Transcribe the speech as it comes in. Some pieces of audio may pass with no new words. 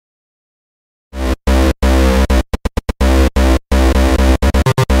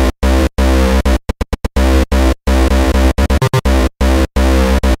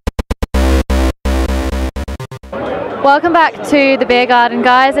welcome back to the beer garden,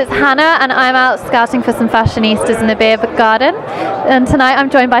 guys. It's Hannah and I'm out scouting for some fashionistas in the beer garden, and tonight I'm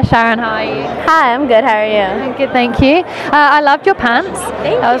joined by Sharan. How are you? Hi, I'm good. How are you? I'm good, thank you. I loved your pants.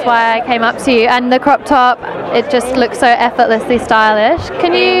 That was why I came up to you, and the crop top, it just looks so effortlessly stylish.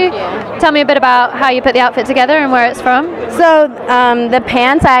 Can you tell me a bit about how you put the outfit together and where it's from? So the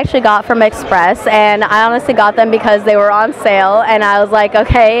pants I actually got from Express, and I honestly got them because they were on sale, and I was like,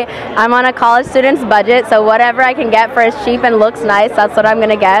 okay, I'm on a college student's budget, so whatever I can get for as cheap and looks nice, that's what I'm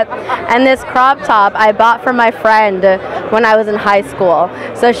gonna get. And this crop top I bought from my friend when I was in high school.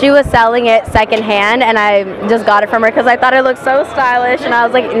 So she was selling it secondhand, and I just got it from her because I thought it looked so stylish, and I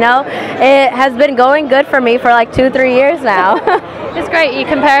was like, no, it has been going good for me for like 2-3 years now. It's great. You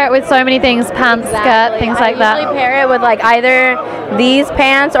can pair it with so many things, pants, skirt, things like that. I usually pair it with like either these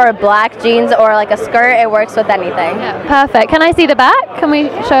pants or black jeans or like a skirt. It works with anything. Yeah, perfect. Can I see the back? Can we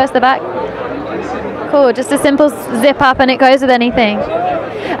show us the back? Cool, just a simple zip up and it goes with anything.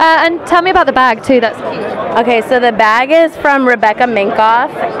 And tell me about the bag too, that's cute. Okay, so the bag is from Rebecca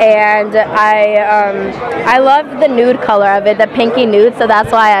Minkoff, and I love the nude color of it, the pinky nude, so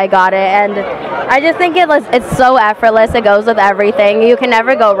that's why I got it. And I just think it's so effortless, it goes with everything. You can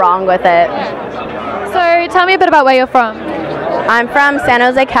never go wrong with it. So tell me a bit about where you're from. I'm from San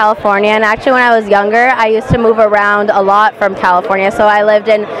Jose, California, and actually when I was younger, I used to move around a lot from California. So I lived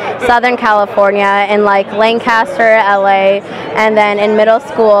in Southern California, in like Lancaster, LA, and then in middle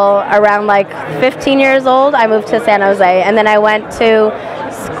school, around like 15 years old, I moved to San Jose, and then I went to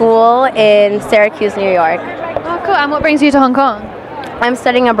school in Syracuse, New York. Oh, cool. And what brings you to Hong Kong? I'm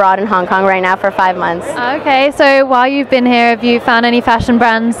studying abroad in Hong Kong right now for 5 months. Okay, so while you've been here, have you found any fashion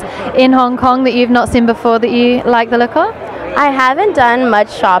brands in Hong Kong that you've not seen before that you like the look of? I haven't done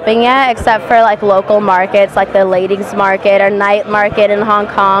much shopping yet, except for like local markets like the ladies market or night market in Hong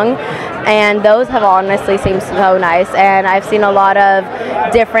Kong, and those have honestly seemed so nice, and I've seen a lot of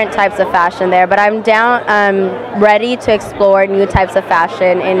different types of fashion there, but I'm ready to explore new types of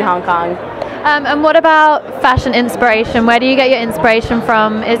fashion in Hong Kong. And what about fashion inspiration? Where do you get your inspiration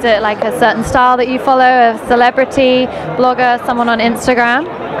from? Is it like a certain style that you follow, a celebrity, blogger, someone on Instagram?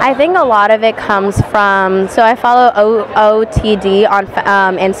 I think a lot of it comes from, so I follow OOTD on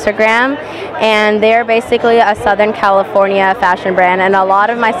Instagram, and they're basically a Southern California fashion brand, and a lot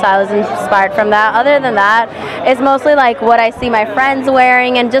of my style is inspired from that. Other than that, it's mostly like what I see my friends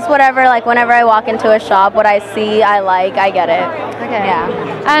wearing, and just whatever, like whenever I walk into a shop, what I see, I like, I get it. Okay. Yeah.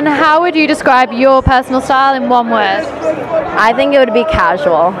 And how would you describe your personal style in one word? I think it would be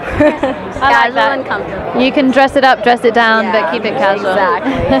casual. Casual and comfortable. You can dress it up, dress it down, Yeah, but keep it casual.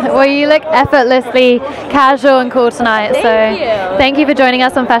 Exactly. Well, you look effortlessly casual and cool tonight. Thank you for joining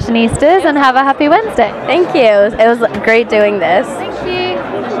us on Fashionistas, and have a happy Wednesday. Thank you. It was great doing this. Thank you.